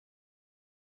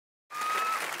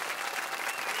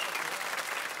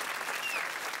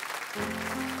You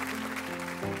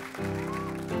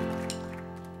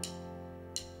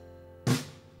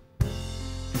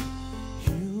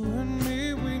and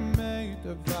me, we made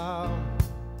a vow,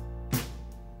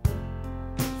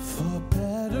 for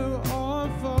better or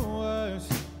for worse.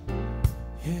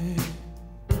 Yeah,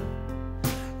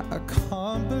 I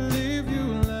can't believe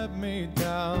you let me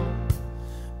down,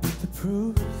 but the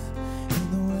proof's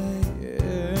in the way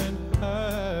it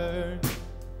hurt.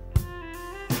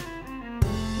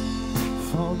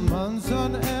 For months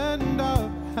on end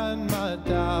I've had my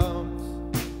doubts,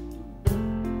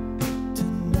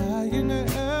 denying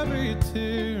every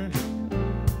tear,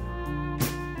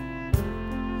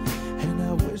 and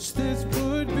I wish this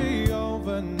would be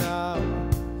over now,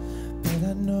 but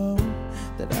I know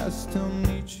that I still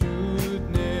need you.